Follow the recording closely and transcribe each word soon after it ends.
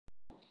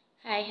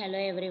Hi, hello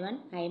everyone.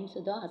 I am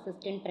Sudhaa,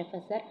 Assistant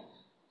Professor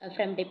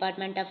from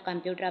Department of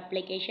Computer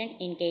Application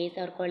in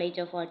KSR College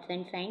of Arts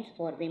and Science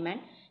for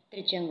Women,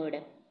 Trichangodu.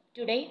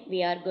 Today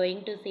we are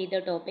going to see the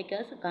topic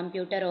as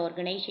Computer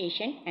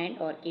Organization and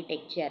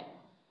Architecture.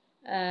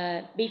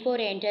 Before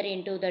I enter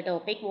into the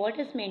topic, what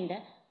is mean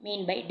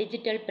by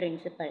digital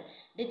principle?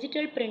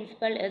 Digital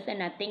principle is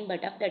nothing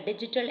but of the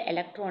digital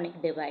electronic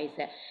device.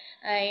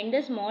 In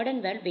this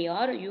modern world, we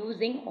are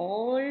using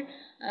all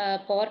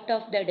part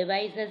of the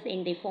devices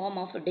in the form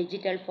of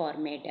digital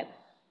format.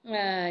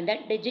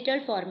 That digital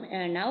form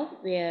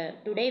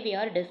today we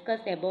are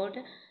discuss about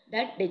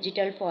that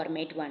digital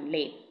format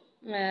only.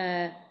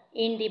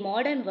 In the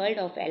modern world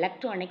of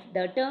electronics,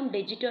 the term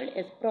digital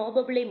is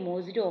probably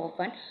most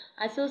often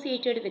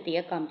associated with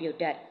a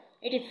computer.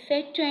 It is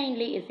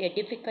certainly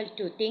difficult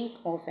to think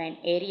of an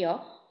area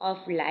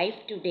of life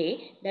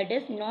today that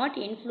is not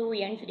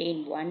influenced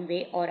in one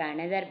way or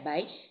another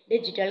by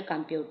digital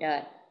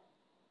computer.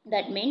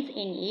 That means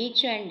in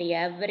each and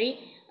every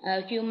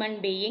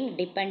human being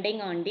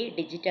depending on the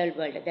digital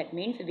world. That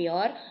means we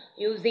are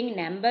using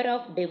number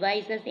of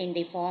devices in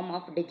the form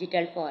of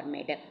digital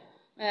format.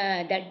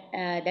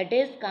 That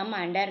is come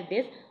under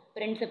this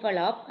principle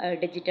of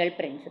digital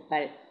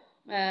principle.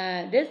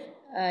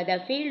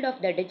 The field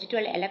of the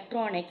digital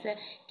electronics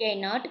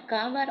cannot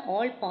cover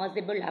all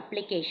possible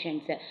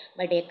applications,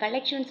 but a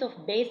collection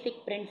of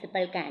basic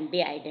principles can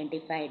be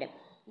identified.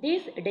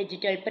 These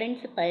digital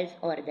principles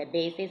are the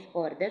basis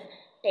for this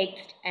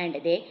text, and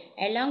they,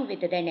 along with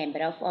the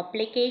number of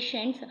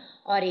applications,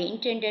 are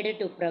intended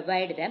to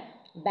provide the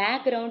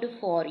background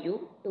for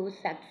you to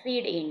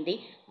succeed in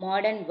the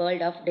modern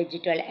world of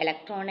digital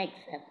electronics.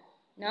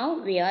 Now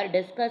we are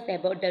discuss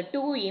about the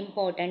two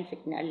important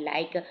signal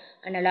like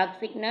analog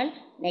signal,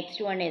 next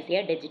one is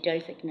a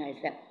digital signals.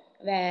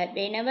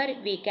 Whenever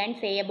we can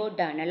say about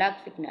the analog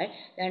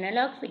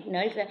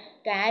signals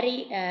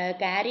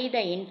carry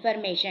the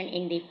information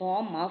in the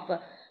form of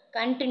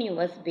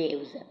continuous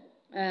waves.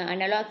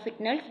 Analog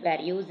signals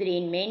were used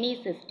in many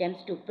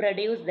systems to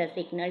produce the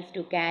signals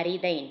to carry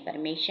the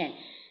information.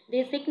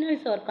 These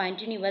signals are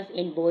continuous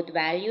in both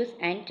values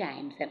and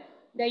times.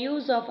 The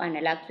use of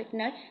analog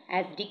signal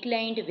has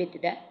declined with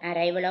the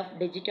arrival of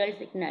digital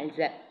signals.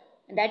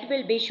 That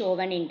will be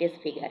shown in this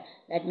figure.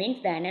 That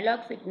means the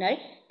analog signal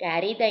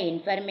carry the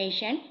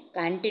information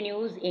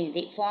continues in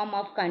the form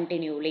of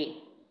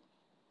continually.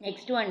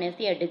 Next one is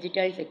the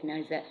digital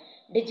signals.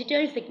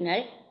 Digital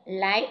signal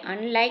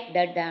unlike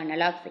that the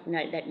analog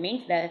signal. That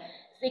means the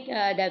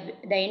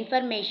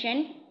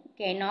information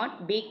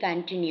cannot be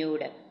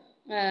continued.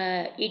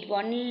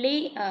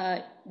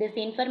 This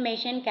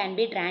information can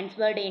be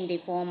transferred in the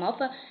form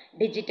of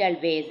digital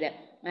waves.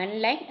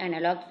 Unlike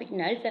analog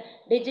signals,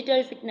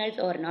 digital signals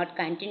are not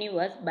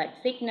continuous but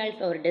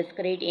signals are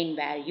discrete in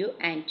value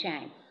and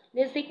time.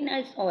 The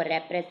signals are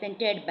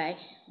represented by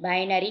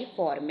binary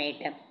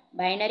format.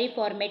 Binary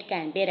format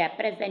can be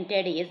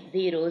represented as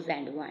zeros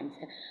and ones.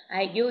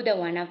 I give the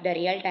one of the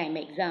real-time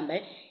example.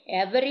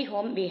 Every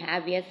home we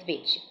have a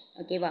switch.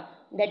 Okay,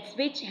 that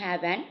switch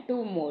have an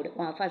two mode.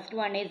 First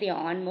one is the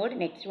on mode,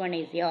 next one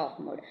is the off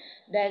mode.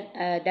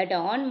 That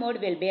on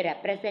mode will be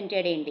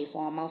represented in the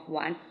form of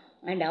 1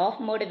 and off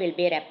mode will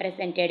be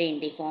represented in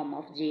the form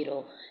of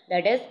 0.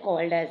 That is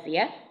called as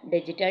a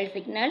digital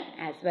signal,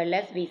 as well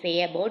as we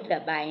say about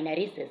the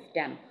binary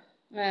system.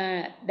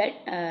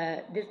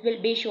 This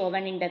will be shown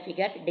in the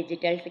figure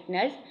digital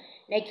signals.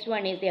 Next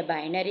one is a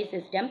binary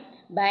system.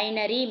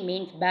 Binary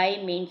means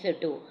means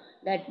 2.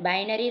 That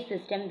binary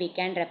system we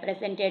can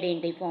represent it in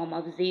the form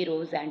of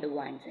zeros and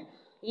ones.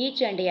 Each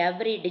and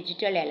every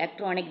digital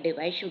electronic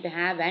device should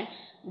have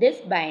this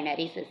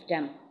binary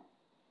system.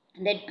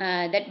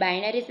 That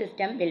binary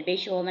system will be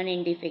shown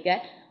in the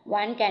figure.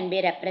 1 can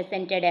be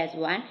represented as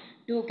 1,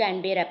 2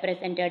 can be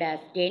represented as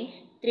 10,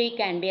 3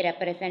 can be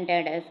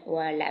represented as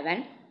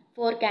 11,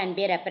 4 can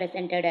be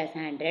represented as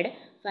 100,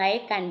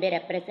 5 can be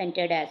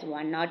represented as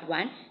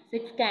 101,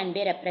 6 can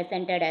be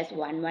represented as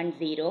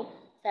 110,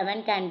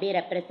 7 can be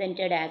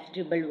represented as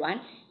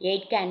 111,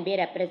 8 can be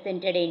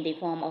represented in the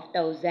form of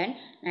 1000,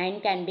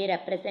 9 can be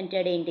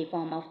represented in the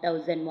form of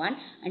 1001,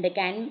 and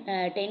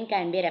 10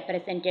 can be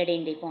represented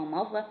in the form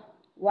of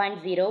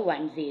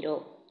 1010.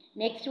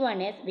 Next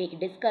one is we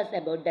discuss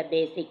about the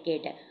basic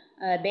gate.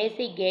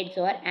 Basic gates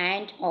are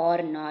AND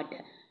or NOT.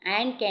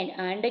 AND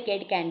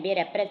gate can be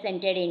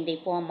represented in the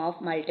form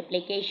of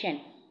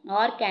multiplication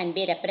or can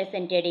be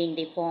represented in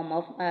the form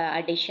of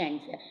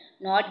additions.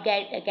 NOT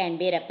gate can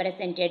be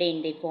represented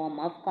in the form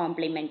of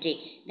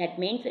complementary. That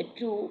means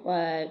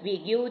we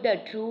give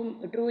the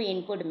true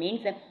input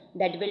means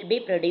that will be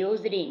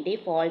produced in the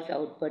false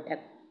output.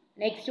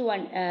 Next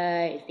one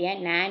is the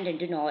NAND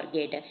and NOR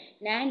gate.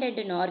 NAND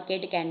and NOR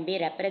gate can be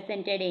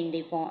represented in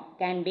the form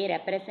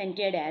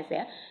as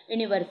a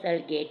universal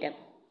gate.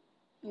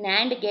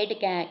 NAND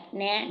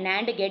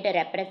gate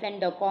represent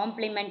the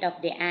complement of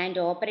the AND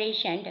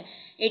operation.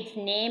 Its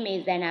name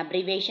is an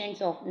abbreviation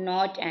of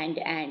NOT and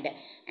AND.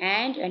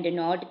 AND and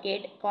NOT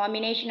gate,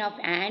 combination of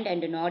AND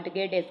and NOT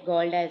gate is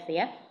called as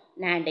a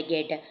NAND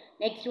gate.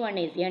 Next one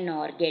is a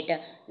NOR gate.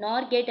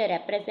 NOR gate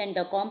represents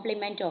the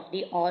complement of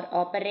the OR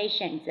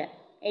operations.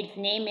 Its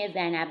name is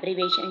an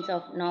abbreviation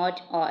of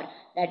NOT OR.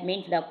 That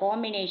means the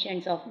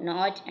combinations of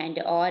NOT and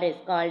OR is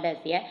called as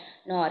a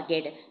NOR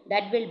gate.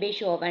 That will be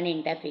shown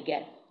in the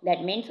figure.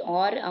 That means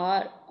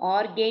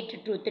OR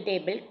gate truth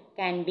table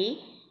can be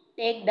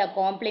take the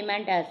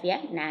complement as a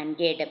NAND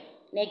gate.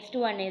 Next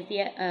one is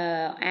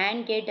a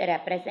AND gate.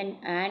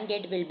 AND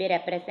gate will be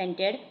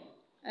represented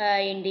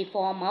in the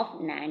form of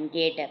NAND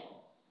gate.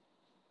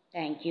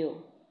 Thank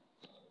you.